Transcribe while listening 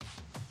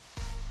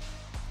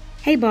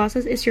Hey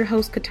bosses, it's your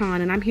host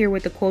Katan, and I'm here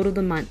with the quote of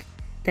the month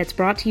that's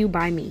brought to you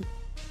by me.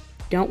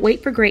 Don't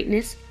wait for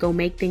greatness, go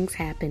make things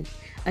happen.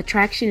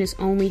 Attraction is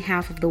only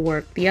half of the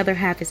work, the other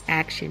half is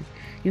action.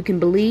 You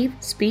can believe,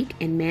 speak,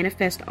 and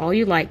manifest all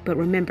you like, but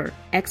remember,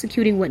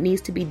 executing what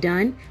needs to be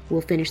done will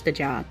finish the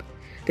job.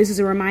 This is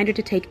a reminder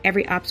to take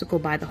every obstacle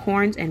by the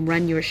horns and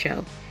run your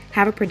show.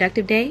 Have a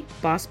productive day,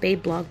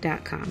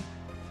 bossbabeblog.com.